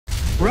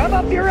Rev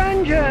up your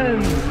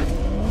engines!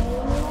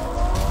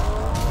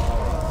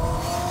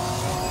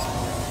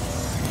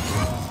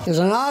 There's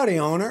an Audi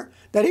owner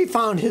that he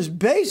found his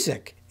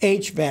basic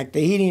HVAC,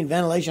 the heating,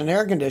 ventilation,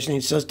 air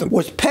conditioning system,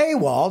 was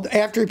paywalled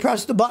after he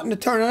pressed the button to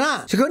turn it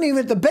on. So he couldn't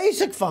even get the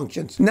basic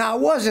functions. Now,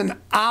 it wasn't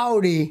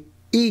Audi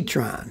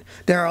e-tron,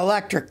 their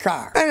electric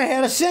car, and it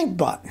had a sync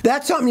button.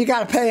 That's something you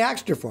got to pay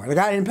extra for. The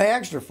guy didn't pay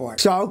extra for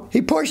it. So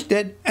he pushed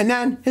it, and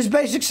then his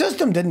basic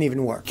system didn't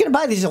even work. You can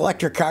buy these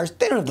electric cars,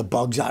 they don't have the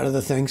bugs out of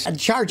the things, and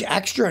charge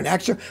extra and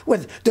extra.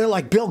 They're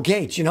like Bill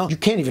Gates, you know, you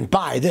can't even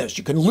buy this.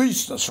 You can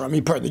lease this from me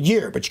per the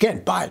year, but you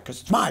can't buy it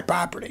because it's my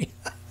property.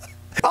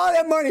 All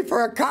that money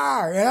for a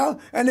car, you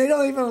know, and they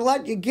don't even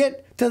let you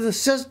get to the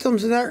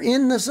systems that are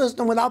in the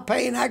system without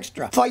paying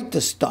extra. Fight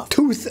this stuff,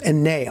 tooth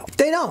and nail. If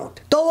they don't,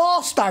 they'll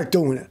all start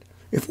doing it.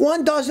 If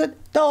one does it,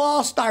 they'll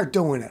all start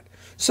doing it.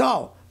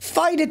 So,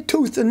 fight it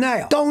tooth and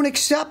nail. Don't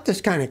accept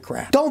this kind of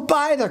crap. Don't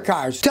buy their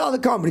cars. Tell the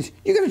companies,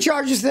 you're going to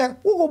charge us there?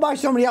 We'll go buy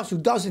somebody else who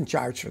doesn't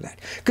charge for that.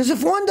 Because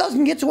if one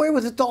doesn't get away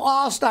with it, they'll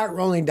all start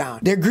rolling down.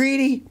 They're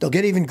greedy. They'll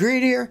get even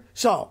greedier.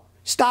 So,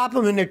 stop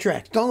them in their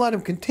tracks. Don't let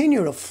them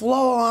continue to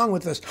flow along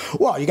with this.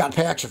 Well, you got to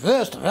pay extra for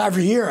this,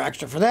 every year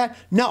extra for that.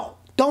 No,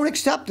 don't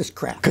accept this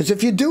crap. Because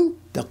if you do,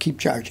 they'll keep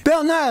charging.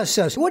 Bill Niles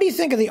says, what do you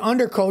think of the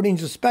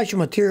undercoatings of special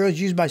materials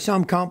used by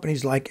some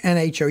companies like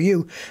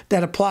NHOU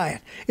that apply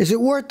it? Is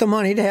it worth the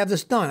money to have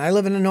this done? I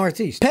live in the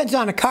Northeast. Depends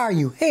on the car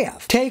you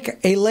have. Take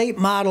a late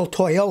model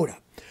Toyota.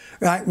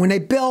 Right? When they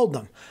build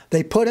them,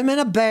 they put them in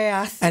a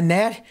bath, and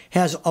that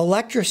has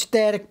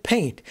electrostatic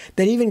paint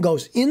that even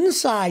goes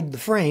inside the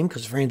frame,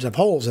 because the frames have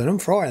holes in them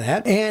for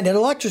that, and it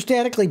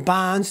electrostatically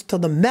bonds to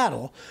the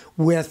metal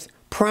with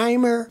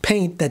primer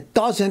paint that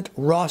doesn't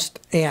rust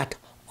at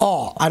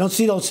all. I don't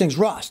see those things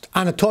rust.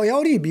 On a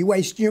Toyota, you'd be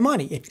wasting your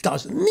money. It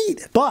doesn't need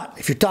it. But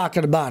if you're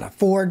talking about a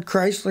Ford,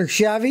 Chrysler,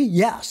 Chevy,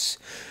 yes,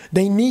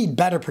 they need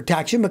better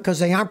protection because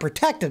they aren't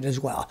protected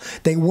as well.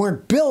 They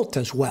weren't built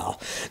as well.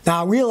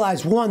 Now,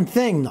 realize one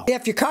thing, though.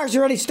 If your car's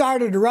already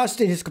started to rust,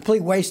 it's a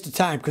complete waste of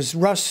time because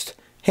rust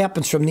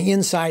happens from the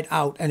inside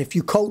out, and if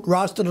you coat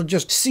rust, it'll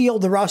just seal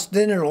the rust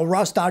in, and it'll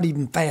rust out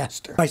even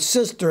faster. My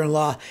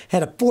sister-in-law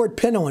had a Ford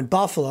Pinto in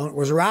Buffalo, and it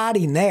was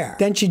rotting there.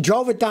 Then she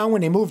drove it down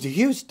when they moved to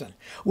Houston.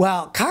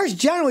 Well, cars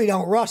generally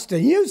don't rust in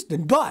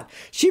Houston, but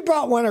she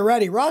brought one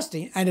already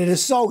rusting, and it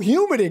is so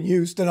humid in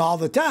Houston all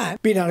the time,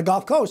 being on the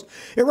Gulf Coast,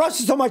 it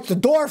rusted so much the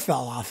door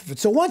fell off of it.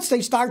 So once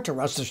they start to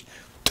rust, it's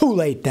too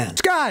late then.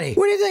 Scotty,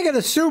 what do you think of the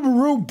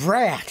Subaru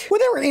Brat? Well,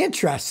 they were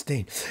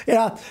interesting. You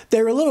know,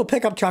 they were little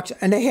pickup trucks,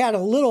 and they had a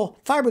little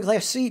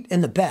fiberglass seat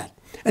in the bed.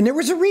 And there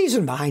was a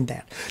reason behind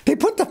that. They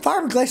put the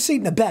fiberglass seat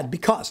in the bed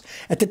because,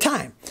 at the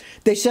time,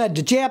 they said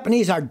the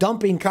Japanese are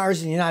dumping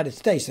cars in the United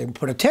States. They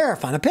put a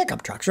tariff on the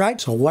pickup trucks, right?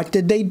 So what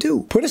did they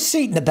do? Put a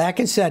seat in the back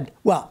and said,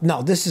 well,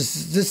 no, this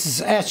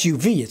is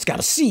SUV. It's got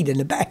a seat in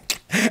the back.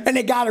 And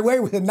they got away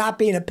with it not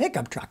being a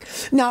pickup truck.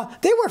 Now,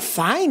 they were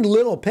fine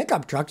little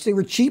pickup trucks. They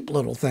were cheap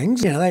little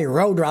things. You know, they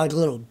rode around like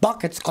little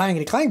buckets,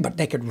 clangety clang, but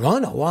they could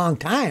run a long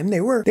time.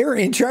 They were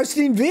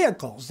interesting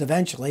vehicles.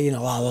 Eventually, you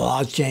know, all the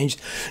laws changed.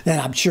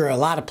 And I'm sure a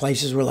lot of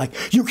places were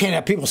like, you can't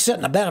have people sit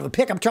in the bed of a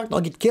pickup truck. They'll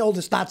get killed.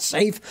 It's not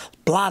safe.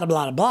 Blah,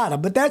 blah, blah, blah.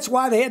 But that's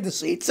why they had the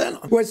seats in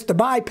them, was to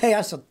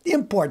bypass an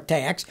import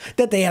tax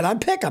that they had on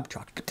pickup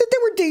trucks. But they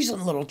were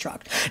decent little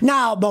trucks.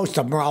 Now, most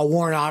of them are all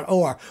worn out,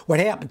 or what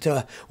happened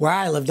to where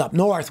I lived up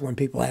north when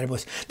people had it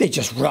was they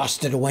just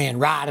rusted away and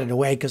rotted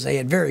away because they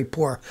had very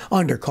poor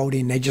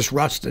undercoating. They just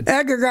rusted.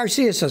 Edgar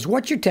Garcia says,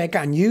 what's your take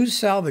on used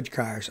salvage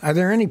cars? Are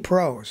there any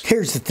pros?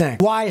 Here's the thing.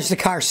 Why is the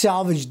car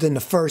salvaged in the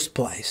first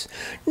place?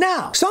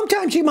 Now,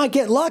 sometimes you might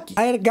get lucky.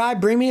 I had a guy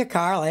bring me a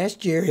car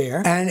last year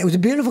here, and it was a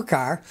beautiful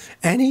car,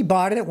 and he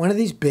bought it at one of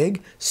these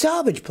big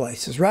salvage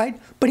places, right?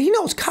 But he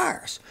knows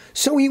cars.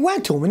 So he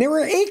went to them, and there were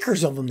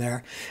acres of them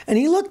there, and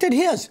he looked at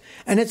his,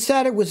 and it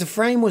said the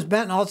frame was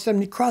bent, and all of a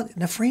sudden he crawled.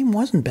 The frame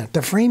wasn't bent.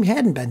 The frame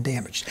hadn't been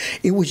damaged.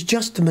 It was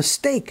just a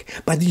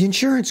mistake by the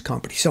insurance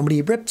company.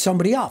 Somebody ripped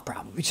somebody off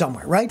probably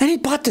somewhere, right? And he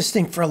bought this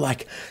thing for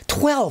like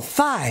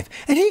 $12,500,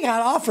 and he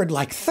got offered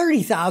like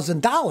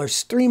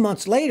 $30,000 3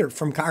 months later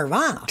from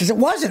Carvana because it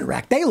wasn't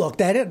wrecked. They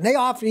looked at it, and they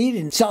offered. He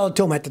didn't sell it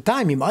to him at the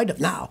time. He might have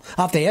now.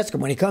 I'll have to ask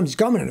him when he comes. He's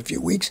coming in a few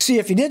weeks. See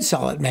if he did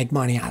sell it and make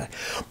money on it.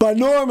 But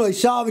normally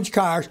salvage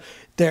cars,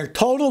 they're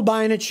totaled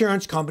by an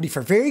insurance company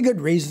for very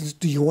good reasons.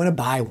 Do you want to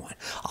buy one?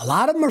 A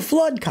lot of them are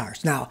flood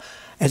cars. Now,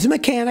 as a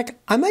mechanic,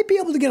 I might be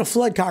able to get a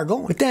flood car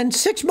going. But then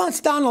 6 months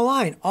down the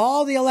line,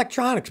 all the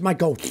electronics might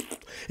go.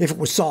 If it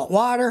was salt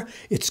water,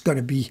 it's going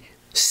to be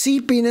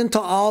seeping into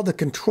all the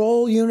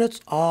control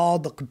units, all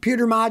the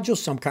computer modules.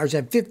 Some cars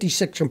have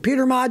 56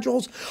 computer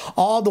modules.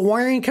 All the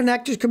wiring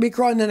connectors could be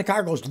crawling, and then the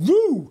car goes,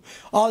 woo!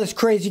 All this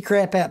crazy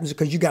crap happens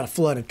because you got a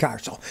flooded car.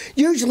 So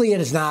usually it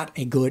is not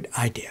a good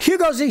idea.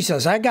 Hugo Z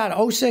says, I got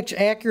 06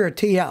 Acura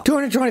TL,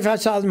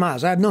 225,000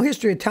 miles. I have no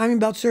history of timing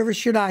belt service.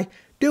 Should I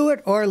Do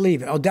it or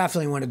leave it. Oh,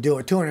 definitely want to do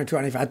it.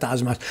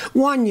 225,000 miles.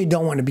 One, you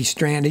don't want to be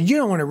stranded. You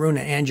don't want to ruin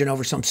an engine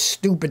over some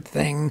stupid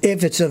thing.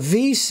 If it's a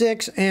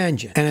V6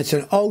 engine and it's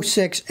an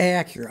 '06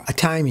 Acura, a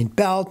timing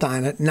belt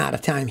on it, not a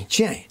timing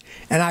chain.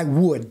 And I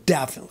would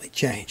definitely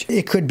change it.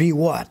 It could be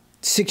what?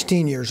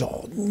 16 years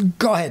old.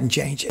 Go ahead and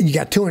change it. You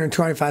got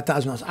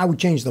 225,000 miles. I would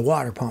change the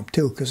water pump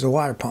too, because the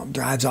water pump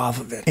drives off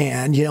of it.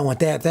 And you don't want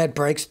that. If that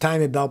breaks,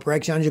 timing belt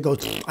breaks on you,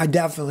 goes. I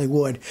definitely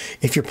would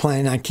if you're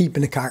planning on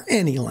keeping the car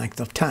any length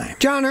of time.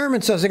 John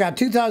Herman says, I got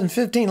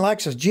 2015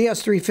 Lexus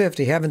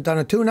GS350. Haven't done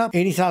a tune-up.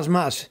 80,000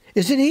 miles.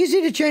 Is it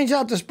easy to change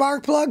out the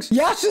spark plugs?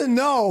 Yes and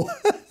no.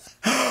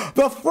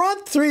 The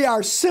front three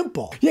are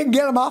simple. You can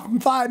get them off in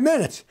 5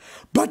 minutes.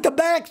 But the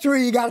back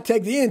three, you got to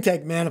take the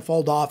intake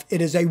manifold off.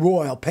 It is a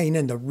royal pain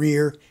in the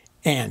rear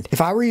end. If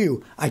I were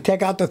you, I'd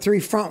take out the 3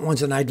 front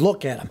ones and I'd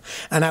look at them.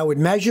 And I would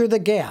measure the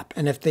gap.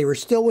 And if they were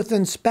still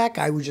within spec,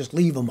 I would just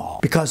leave them all.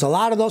 Because a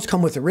lot of those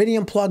come with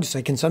iridium plugs.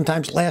 They can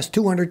sometimes last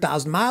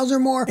 200,000 miles or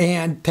more.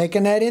 And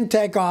taking that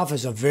intake off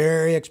is a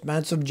very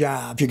expensive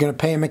job. If you're going to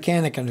pay a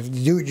mechanic, and if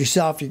you do it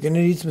yourself, you're going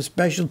to need some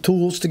special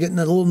tools to get in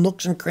the little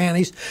nooks and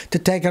crannies to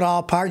take it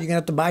all apart. You're going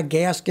to have to buy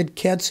gasket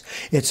kits.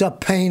 It's a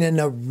pain in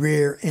the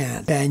rear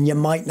end. And you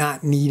might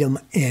not need them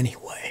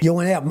anyway. You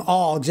want to have them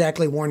all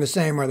exactly worn the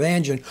same, or the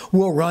engine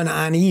will run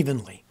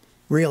unevenly.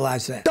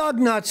 Realize that. Doug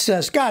Nuts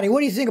says, Scotty, what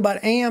do you think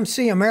about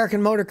AMC,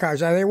 American Motor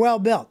Cars? Are they well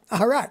built?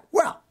 All right,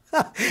 well,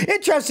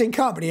 interesting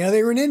company. You know,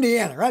 they were in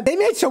Indiana, right? They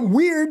made some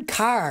weird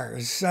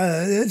cars.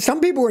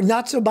 Some people were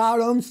nuts about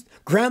them,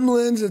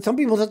 gremlins, and some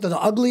people thought they're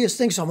the ugliest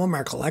things. Some of them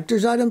are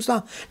collector's items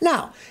now.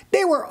 Now,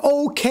 they were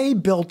okay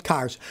built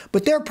cars,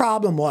 but their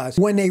problem was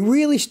when they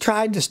really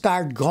tried to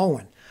start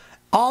going,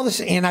 all this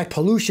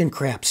anti-pollution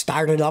crap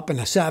started up in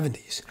the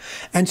 70s.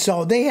 And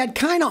so they had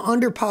kind of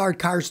underpowered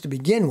cars to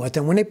begin with,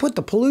 and when they put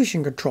the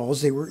pollution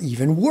controls, they were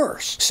even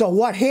worse. So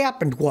what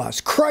happened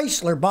was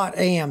Chrysler bought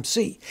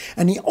AMC,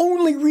 and the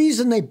only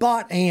reason they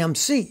bought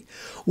AMC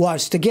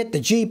was to get the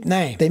Jeep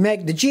name. They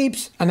make the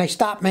Jeeps, and they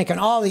stopped making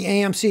all the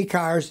AMC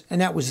cars,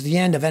 and that was the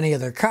end of any of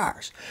their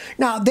cars.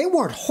 Now, they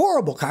weren't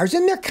horrible cars,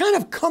 and they're kind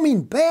of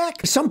coming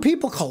back. Some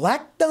people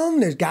collect them.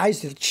 There's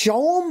guys that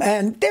show them,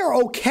 and they're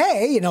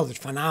okay. You know, they're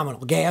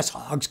phenomenal gas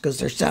hogs because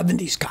they're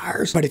 70s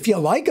cars. But if you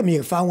like them, you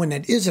can find one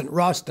that isn't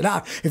rusted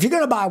out. If you're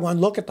going to buy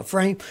one, look at the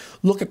frame,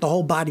 look at the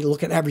whole body,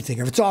 look at everything.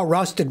 If it's all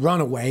rusted, run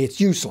away.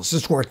 It's useless.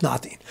 It's worth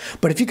nothing.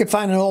 But if you could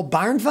find an old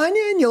barn find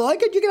and you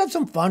like it, you can have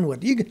some fun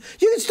with it. You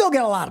can still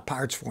get a lot of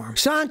parts for them.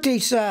 Santi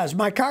says,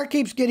 my car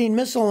keeps getting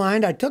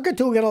misaligned. I took it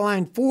to get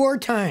aligned 4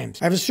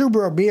 times. I have a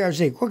Subaru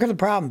BRZ. What could the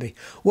problem be?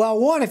 Well,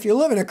 one, if you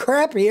live in a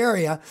crappy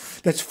area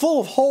that's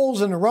full of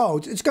holes in the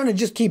roads, it's going to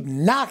just keep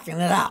knocking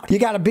it out. You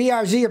got a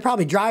BRZ, you're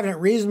probably driving it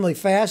reasonably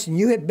fast, and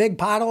you hit big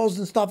potholes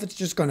and stuff, it's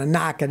just going to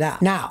knock it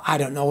out. Now, I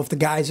don't know if the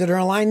guys that are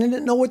aligning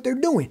it know what they're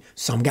doing.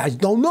 Some guys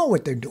don't know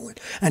what they're doing,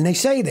 and they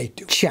say they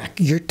do. Check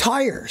your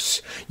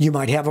tires. You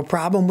might have a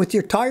problem with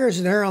your tires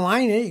and they're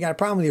aligning it. You got a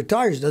problem with your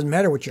tires. It doesn't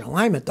matter what your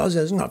alignment does.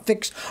 It isn't going to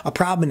fix a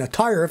problem in a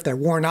tire if they're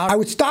worn out. I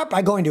would start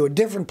by going to a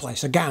different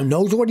place. A guy who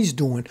knows what he's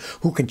doing,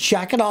 who can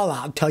check it all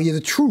out, tell you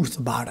the truth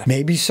about it.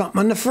 Maybe something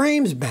on the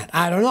frame's bent.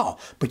 I don't know.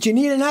 But you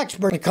need an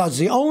expert, because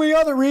the only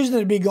other reason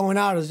it'd be going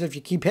out is if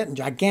you keep hitting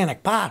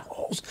gigantic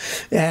potholes.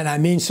 And I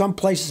mean, some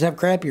places have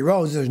crappy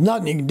roads. There's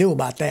nothing you can do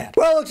about that.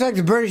 Well, it looks like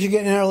the British are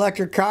getting into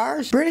electric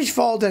cars. British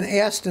Volt and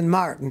Aston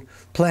Martin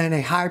plan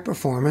a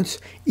high-performance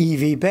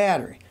EV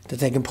battery that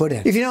they can put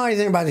in. If you know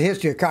anything about the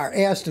history of car,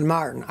 Aston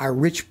Martin are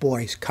rich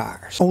boys'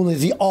 cars. Only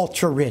the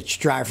ultra-rich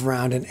drive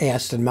around in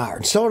Aston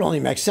Martin. So it only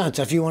makes sense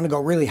if you want to go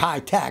really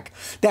high-tech,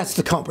 that's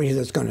the company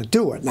that's going to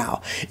do it.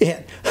 Now,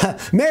 it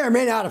may or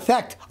may not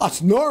affect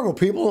us normal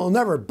people who will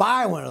never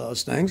buy one of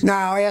those things.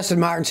 Now, Aston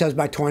Martin says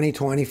by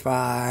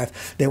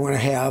 2025, they want to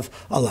have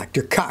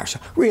electric cars.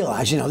 So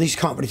realize, you know, these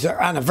companies are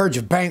on the verge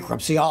of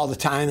bankruptcy all the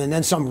time, and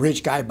then some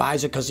rich guy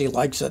buys it because he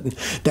likes it, and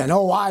then,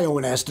 oh, I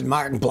own Aston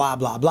Martin, blah,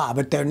 blah, blah.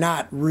 But they're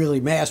not really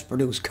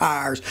mass-produced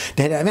cars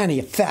that have any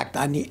effect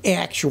on the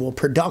actual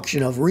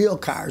production of real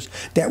cars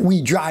that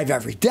we drive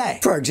every day.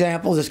 For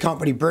example, this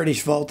company,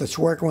 British Volt, that's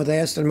working with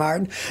Aston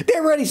Martin, they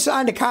already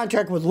signed a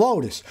contract with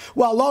Lotus.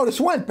 Well,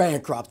 Lotus went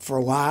bankrupt for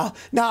a while.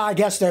 Now I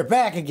guess they're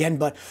back again,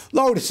 but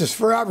Lotus has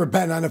forever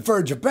been on the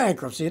verge of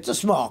bankruptcy. It's a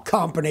small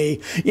company.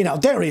 You know,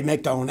 they don't even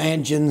make their own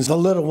engines. The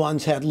little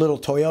ones had little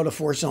Toyota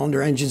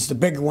 4-cylinder engines. The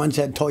bigger ones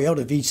had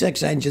Toyota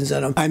V6 engines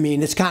in them. I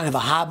mean, it's kind of a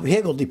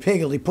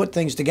higgledy-piggledy, put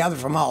things together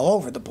from all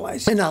over the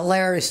place. And the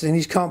hilarious thing,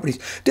 these companies,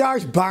 they're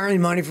always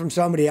borrowing money from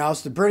somebody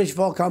else. The British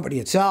Volt company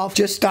itself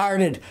just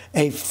started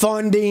a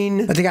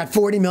funding that they got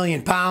 40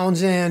 million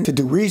pounds in to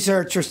do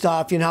research or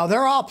stuff. You know,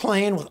 they're all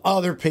playing with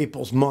other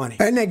people's money.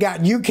 And they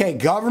got UK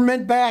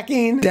government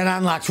backing that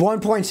unlocks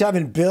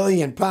 1.7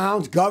 billion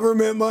pounds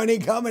government money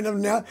coming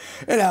from now.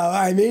 You know,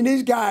 I mean,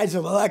 these guys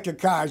with electric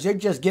cars, they're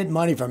just getting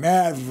money from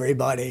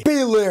everybody.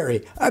 Be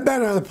leery. I've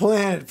been on the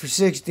planet for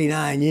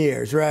 69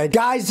 years, right?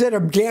 Guys that are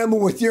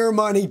gambling with your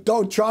money,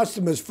 don't trust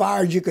them as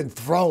far as you can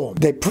throw them.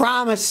 They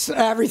promise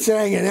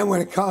everything, and then when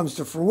it comes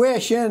to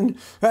fruition,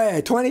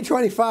 hey,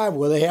 2025,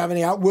 will they have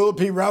any out? Will it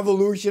be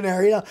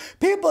revolutionary? You know,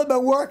 people have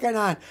been working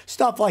on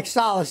stuff like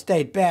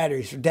solid-state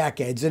batteries for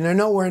decades, and they're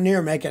nowhere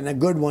near making a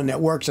good one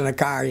that works in a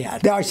car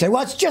yet. They always say,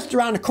 well, it's just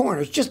around the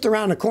corner. It's just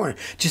around the corner.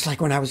 Just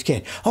like when I was a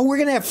kid. Oh, we're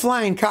going to have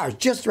flying cars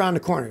just around the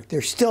corner.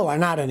 There still are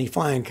not any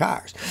flying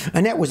cars.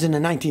 And that was in the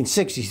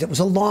 1960s. That was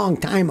a long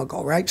time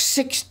ago, right?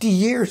 60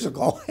 years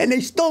ago, and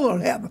they still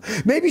don't have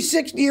them. Maybe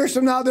 60 years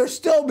from now, they'll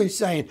still be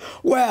saying,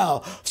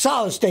 well,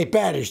 solid-state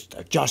batteries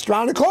just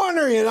around the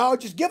corner, you know,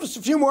 just give us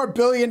a few more $1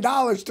 billion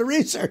to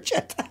research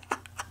it.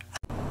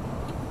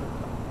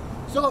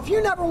 So if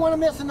you never want to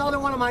miss another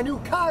one of my new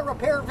car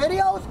repair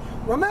videos,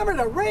 remember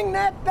to ring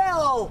that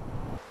bell.